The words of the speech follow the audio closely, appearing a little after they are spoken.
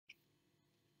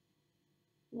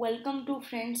Welcome to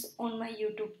friends on my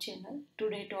YouTube channel.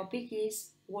 Today topic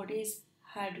is what is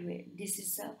hardware. This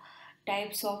is a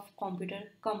types of computer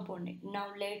component. Now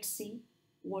let's see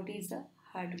what is a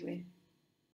hardware.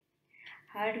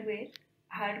 Hardware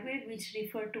Hardware which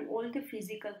refer to all the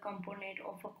physical component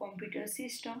of a computer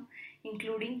system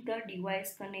including the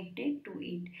device connected to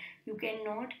it. You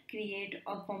cannot create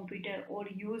a computer or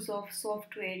use of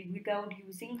software without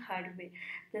using hardware.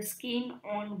 The screen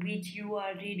on which you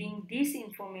are reading this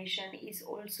information is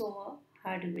also a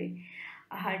hardware.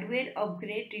 A hardware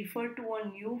upgrade refer to a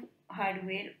new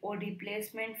hardware or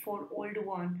replacement for old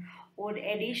one or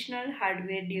additional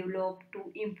hardware developed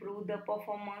to improve the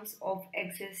performance of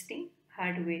existing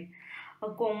hardware.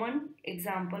 A common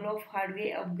example of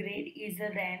hardware upgrade is a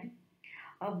RAM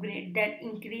upgrade that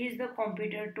increase the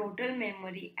computer total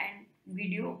memory and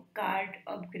video card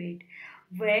upgrade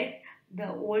where the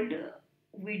old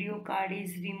video card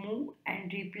is removed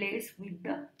and replaced with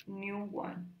the new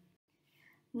one.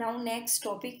 Now next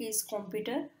topic is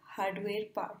computer hardware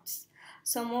parts.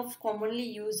 Some of commonly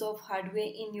used of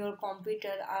hardware in your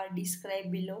computer are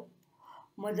described below: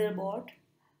 motherboard,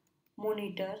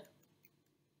 monitor,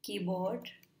 keyboard,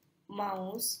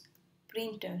 mouse,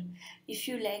 printer. If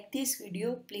you like this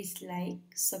video, please like,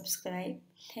 subscribe.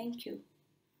 Thank you.